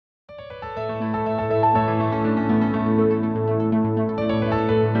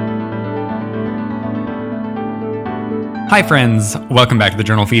Hi friends, welcome back to the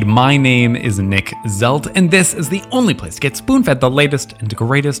Journal Feed. My name is Nick Zelt, and this is the only place to get spoon-fed the latest and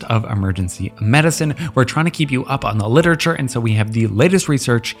greatest of emergency medicine. We're trying to keep you up on the literature, and so we have the latest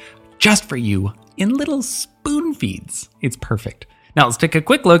research just for you in little spoon feeds. It's perfect. Now let's take a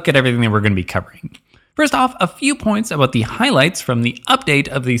quick look at everything that we're going to be covering. First off, a few points about the highlights from the update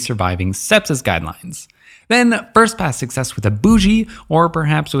of the Surviving Sepsis guidelines. Then, first pass success with a BOUGIE, or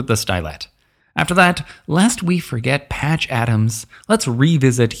perhaps with the stylet. After that, lest we forget Patch Adams, let's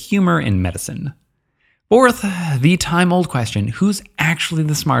revisit humor in medicine. Fourth, the time-old question, who's actually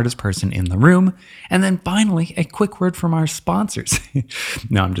the smartest person in the room? And then finally, a quick word from our sponsors.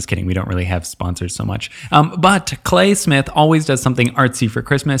 No, I'm just kidding. We don't really have sponsors so much. But Clay Smith always does something artsy for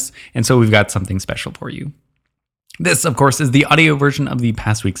Christmas, and so we've got something special for you. This, of course, is the audio version of the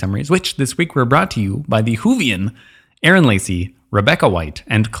past week summaries, which this week were brought to you by the Whovian, Aaron Lacey, Rebecca White,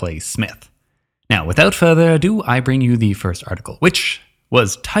 and Clay Smith. Now, without further ado, I bring you the first article, which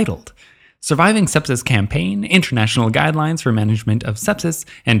was titled Surviving Sepsis Campaign, International Guidelines for Management of Sepsis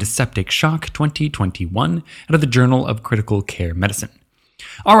and Septic Shock 2021 out of the Journal of Critical Care Medicine.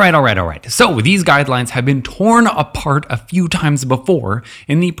 All right. So these guidelines have been torn apart a few times before.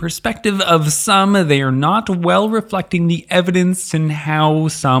 In the perspective of some, they are not well reflecting the evidence and how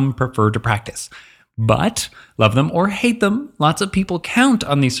some prefer to practice. But, love them or hate them, lots of people count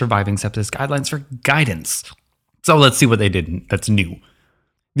on these Surviving Sepsis guidelines for guidance. So let's see what they did that's new.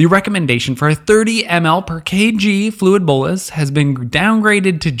 The recommendation for a 30 ml per kg fluid bolus has been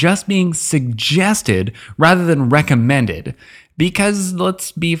downgraded to just being suggested rather than recommended. Because,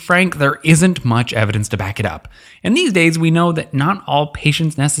 let's be frank, there isn't much evidence to back it up. And these days we know that not all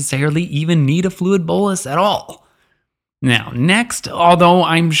patients necessarily even need a fluid bolus at all. Now, next, although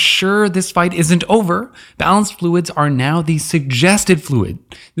I'm sure this fight isn't over, balanced fluids are now the suggested fluid.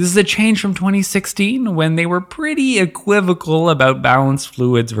 This is a change from 2016 when they were pretty equivocal about balanced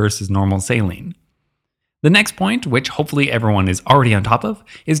fluids versus normal saline. The next point, which hopefully everyone is already on top of,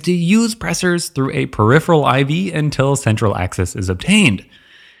 is to use pressors through a peripheral IV until central access is obtained.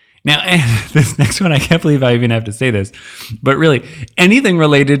 Now, and this next one, I can't believe I even have to say this, but really, anything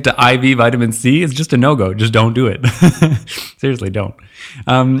related to IV vitamin C is just a no-go. Just don't do it. Seriously, don't.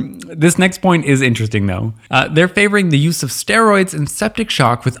 This next point is interesting, though. They're favoring the use of steroids in septic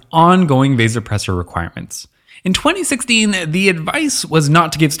shock with ongoing vasopressor requirements. In 2016, the advice was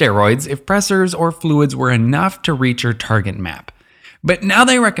not to give steroids if pressors or fluids were enough to reach your target map. But now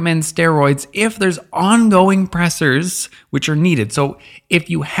they recommend steroids if there's ongoing pressors which are needed. So if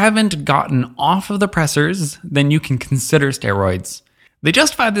you haven't gotten off of the pressors, then you can consider steroids. They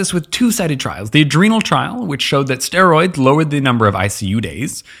justified this with two-sided trials. The adrenal trial, which showed that steroids lowered the number of ICU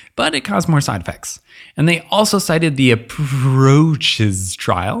days, but it caused more side effects. And they also cited the approaches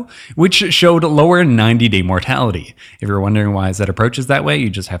trial, which showed lower 90-day mortality. If you're wondering why that approach is that way,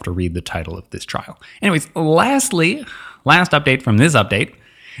 you just have to read the title of this trial. Anyways, last update from this update,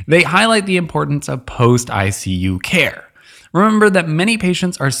 they highlight the importance of post-ICU care. Remember that many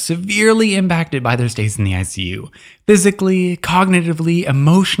patients are severely impacted by their stays in the ICU, physically, cognitively,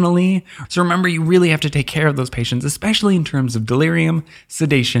 emotionally. So remember, you really have to take care of those patients, especially in terms of delirium,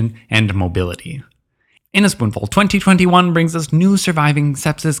 sedation, and mobility. In a spoonful, 2021 brings us new Surviving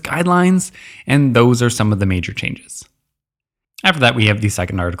Sepsis guidelines, and those are some of the major changes. After that, we have the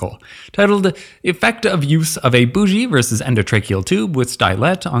second article, titled Effect of Use of a BOUGIE versus Endotracheal Tube with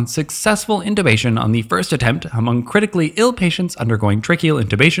Stylet on Successful Intubation on the First Attempt Among Critically Ill Patients Undergoing Tracheal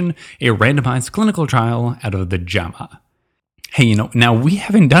Intubation, a Randomized Clinical Trial out of the JAMA. Hey, now we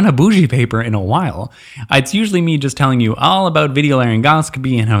haven't done a BOUGIE paper in a while. It's usually me just telling you all about video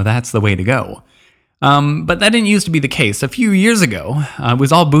laryngoscopy and how that's the way to go. But that didn't used to be the case. A few years ago, it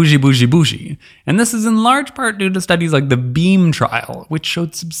was all BOUGIE. And this is in large part due to studies like the BEAM trial, which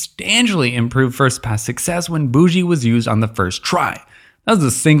showed substantially improved first-pass success when BOUGIE was used on the first try. That was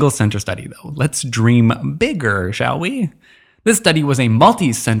a single-center study, though. Let's dream bigger, shall we? This study was a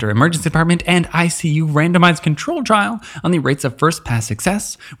multi-center emergency department and ICU randomized control trial on the rates of first-pass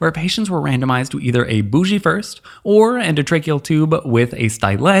success, where patients were randomized to either a BOUGIE first or endotracheal tube with a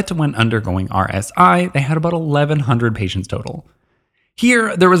stylet when undergoing RSI. They had about 1,100 patients total.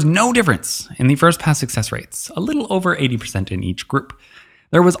 Here, there was no difference in the first-pass success rates, a little over 80% in each group.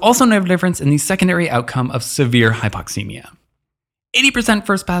 There was also no difference in the secondary outcome of severe hypoxemia. 80%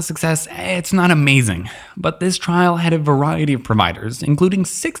 first-pass success, it's not amazing, but this trial had a variety of providers, including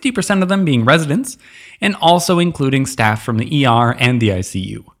 60% of them being residents, and also including staff from the ER and the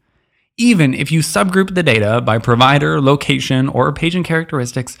ICU. Even if you subgroup the data by provider, location, or patient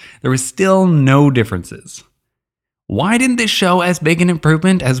characteristics, there was still no differences. Why didn't this show as big an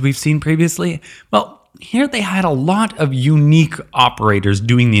improvement as we've seen previously? Well, here they had a lot of unique operators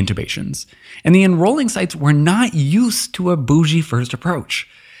doing the intubations, and the enrolling sites were not used to a bougie first approach,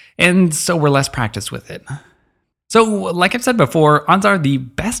 and so were less practiced with it. So, like I've said before, odds are the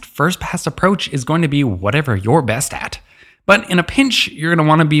best first pass approach is going to be whatever you're best at. But in a pinch, you're going to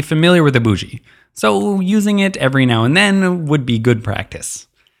want to be familiar with the bougie, so using it every now and then would be good practice.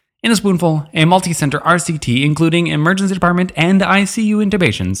 In a spoonful, a multi-center RCT including emergency department and ICU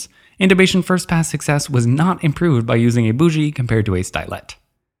intubations. Intubation first pass success was not improved by using a bougie compared to a stylet.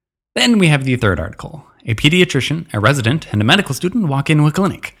 Then we have the third article. A pediatrician, a resident, and a medical student walk into a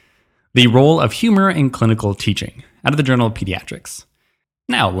clinic. The role of humor in clinical teaching, out of the Journal of Pediatrics.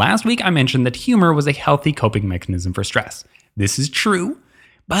 Now, last week I mentioned that humor was a healthy coping mechanism for stress. This is true,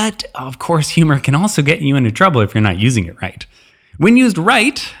 but of course humor can also get you into trouble if you're not using it right. When used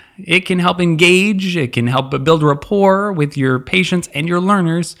right, it can help engage, it can help build rapport with your patients and your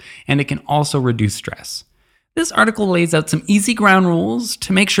learners, and it can also reduce stress. This article lays out some easy ground rules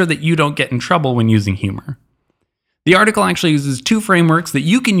to make sure that you don't get in trouble when using humor. The article actually uses two frameworks that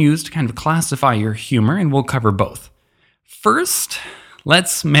you can use to kind of classify your humor, and we'll cover both. First,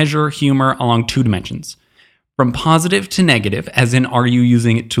 let's measure humor along two dimensions. From positive to negative, as in are you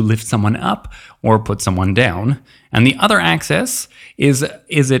using it to lift someone up or put someone down? And the other axis is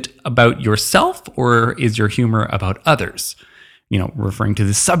it about yourself or is your humor about others? Referring to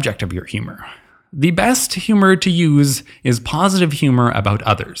the subject of your humor. The best humor to use is positive humor about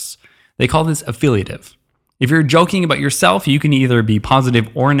others. They call this affiliative. If you're joking about yourself, you can either be positive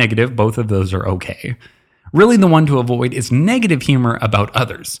or negative. Both of those are okay. Really, the one to avoid is negative humor about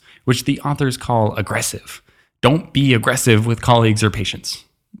others, which the authors call aggressive. Don't be aggressive with colleagues or patients.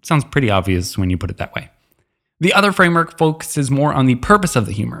 Sounds pretty obvious when you put it that way. The other framework focuses more on the purpose of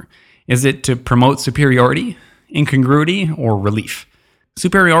the humor. Is it to promote superiority, incongruity, or relief?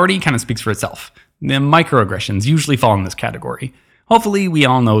 Superiority kind of speaks for itself. The microaggressions usually fall in this category. Hopefully, we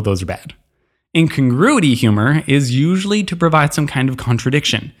all know those are bad. Incongruity humor is usually to provide some kind of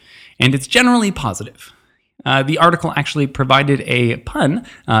contradiction, and it's generally positive. The article actually provided a pun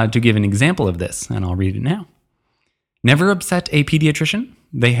to give an example of this, and I'll read it now. Never upset a pediatrician?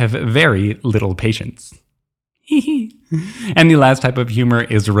 They have very little patience. And the last type of humor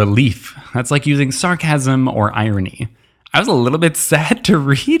is relief. That's like using sarcasm or irony. I was a little bit sad to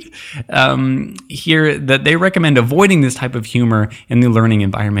read here that they recommend avoiding this type of humor in the learning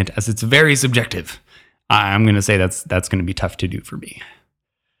environment as it's very subjective. I'm going to say that's going to be tough to do for me.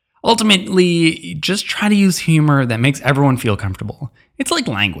 Ultimately, just try to use humor that makes everyone feel comfortable. It's like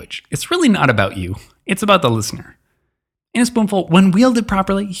language. It's really not about you. It's about the listener. In a spoonful, when wielded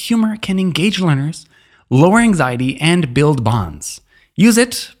properly, humor can engage learners, lower anxiety, and build bonds. Use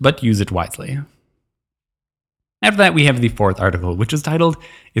it, but use it wisely. After that, we have the fourth article, which is titled,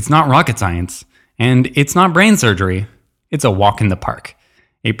 It's Not Rocket Science, and It's Not Brain Surgery, It's a Walk in the Park,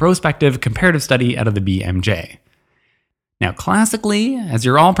 a prospective comparative study out of the BMJ. Now, classically, as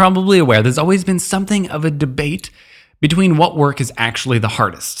you're all probably aware, there's always been something of a debate between what work is actually the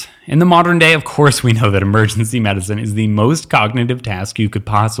hardest. In the modern day, of course, we know that emergency medicine is the most cognitive task you could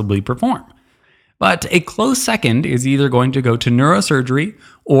possibly perform. But a close second is either going to go to neurosurgery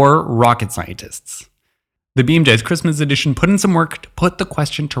or rocket scientists. The BMJ's Christmas edition put in some work to put the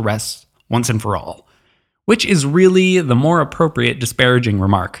question to rest once and for all, which is really the more appropriate disparaging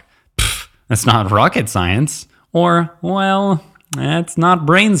remark. That's not rocket science, or, well, that's not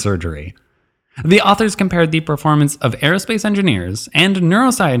brain surgery. The authors compared the performance of aerospace engineers and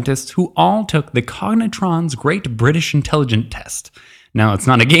neuroscientists who all took the Cognitron's Great British Intelligence Test. Now, it's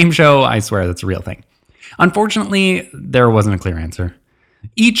not a game show, I swear that's a real thing. Unfortunately, there wasn't a clear answer.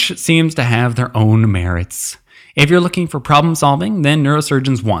 Each seems to have their own merits. If you're looking for problem solving, then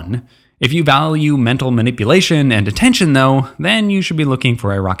neurosurgeons won. If you value mental manipulation and attention, though, then you should be looking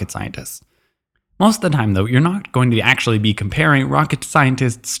for a rocket scientist. Most of the time, though, you're not going to actually be comparing rocket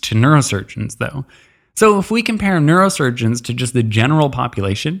scientists to neurosurgeons, though. So if we compare neurosurgeons to just the general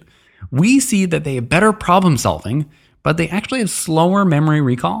population, we see that they have better problem solving, but they actually have slower memory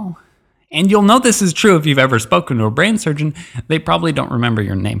recall. And you'll know this is true if you've ever spoken to a brain surgeon. They probably don't remember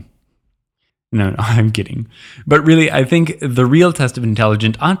your name. No, I'm kidding. But really, I think the real test of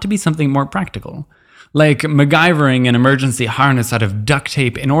intelligence ought to be something more practical. Like MacGyvering an emergency harness out of duct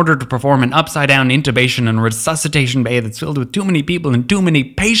tape in order to perform an upside-down intubation and resuscitation bay that's filled with too many people and too many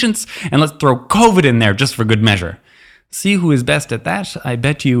patients, and let's throw COVID in there just for good measure. See who is best at that? I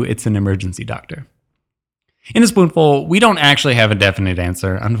bet you it's an emergency doctor. In a spoonful, we don't actually have a definite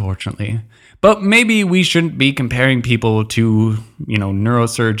answer, unfortunately. But maybe we shouldn't be comparing people to,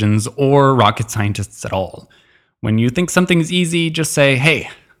 neurosurgeons or rocket scientists at all. When you think something's easy, just say, hey,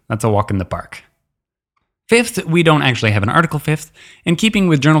 that's a walk in the park. Fifth, we don't actually have an article fifth. In keeping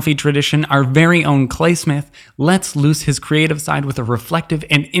with JournalFeed tradition, our very own Clay Smith lets loose his creative side with a reflective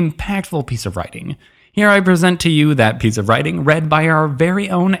and impactful piece of writing. Here I present to you that piece of writing read by our very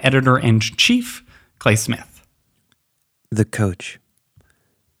own editor-in-chief, Clay Smith. The Coach.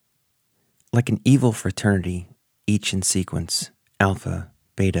 Like an evil fraternity, each in sequence, Alpha,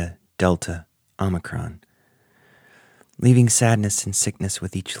 Beta, Delta, Omicron, leaving sadness and sickness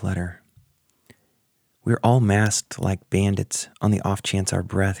with each letter. We're all masked like bandits on the off chance our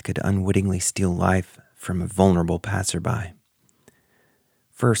breath could unwittingly steal life from a vulnerable passerby.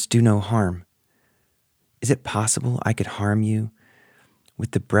 First, do no harm. Is it possible I could harm you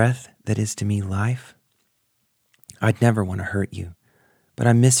with the breath that is to me life? I'd never want to hurt you, but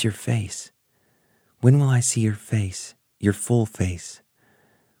I miss your face. When will I see your face, your full face?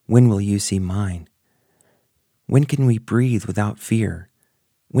 When will you see mine? When can we breathe without fear?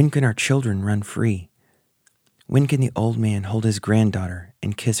 When can our children run free? When can the old man hold his granddaughter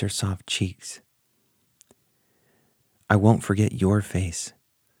and kiss her soft cheeks? I won't forget your face.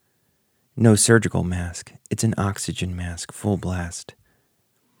 No surgical mask, it's an oxygen mask, full blast.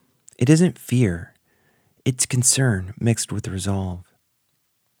 It isn't fear, it's concern mixed with resolve.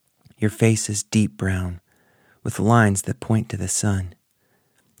 Your face is deep brown, with lines that point to the sun.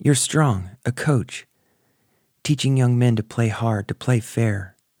 You're strong, a coach, teaching young men to play hard, to play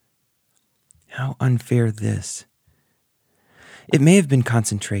fair. How unfair this. It may have been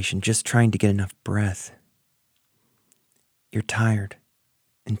concentration, just trying to get enough breath. You're tired,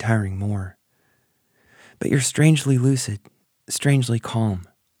 and tiring more. But you're strangely lucid, strangely calm.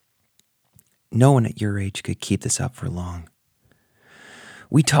 No one at your age could keep this up for long.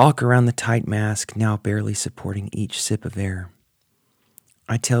 We talk around the tight mask, now barely supporting each sip of air.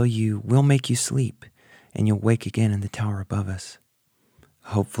 I tell you, we'll make you sleep, and you'll wake again in the tower above us.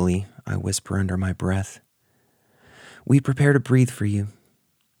 Hopefully, I whisper under my breath. We prepare to breathe for you.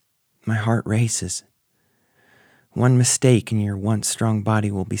 My heart races. One mistake and your once strong body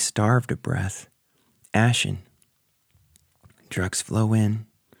will be starved of breath, ashen. Drugs flow in.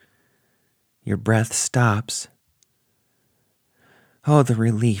 Your breath stops. Oh, the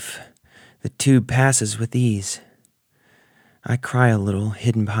relief. The tube passes with ease. I cry a little,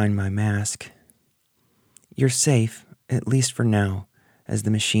 hidden behind my mask. You're safe, at least for now, as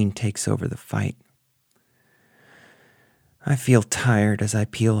the machine takes over the fight. I feel tired as I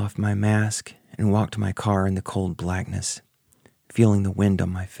peel off my mask and walk to my car in the cold blackness, feeling the wind on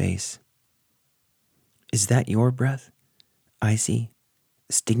my face. Is that your breath? Icy,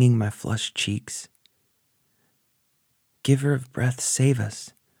 stinging my flushed cheeks? Giver of breath, save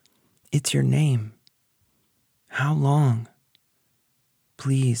us. It's your name. How long?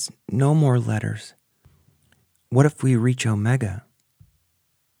 Please, no more letters. What if we reach Omega?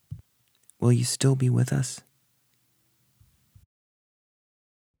 Will you still be with us?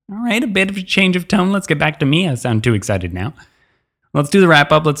 All right, a bit of a change of tone. Let's get back to me. I sound too excited now. Let's do the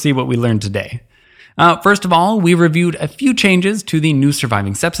wrap-up. Let's see what we learned today. First of all, we reviewed a few changes to the new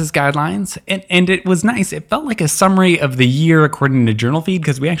Surviving Sepsis guidelines, and it was nice. It felt like a summary of the year according to JournalFeed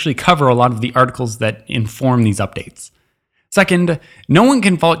because we actually cover a lot of the articles that inform these updates. Second, no one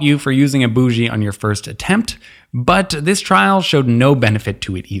can fault you for using a bougie on your first attempt, but this trial showed no benefit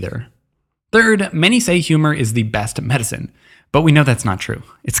to it either. Third, many say humor is the best medicine, but we know that's not true.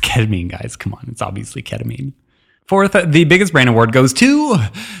 It's ketamine, guys. Come on, it's obviously ketamine. Fourth, the biggest brain award goes to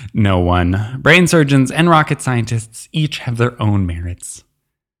no one. Brain surgeons and rocket scientists each have their own merits.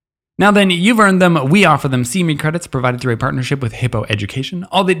 Now then, you've earned them. We offer them CME credits provided through a partnership with Hippo Education.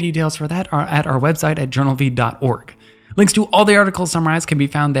 All the details for that are at our website at journalfeed.org. Links to all the articles summarized can be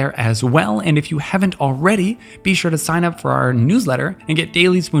found there as well, and if you haven't already, be sure to sign up for our newsletter and get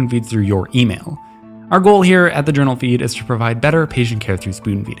daily spoon feeds through your email. Our goal here at the Journal Feed is to provide better patient care through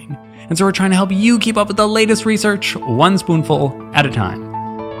spoon feeding, and so we're trying to help you keep up with the latest research, one spoonful at a time.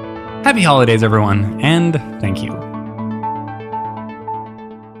 Happy holidays, everyone, and thank you.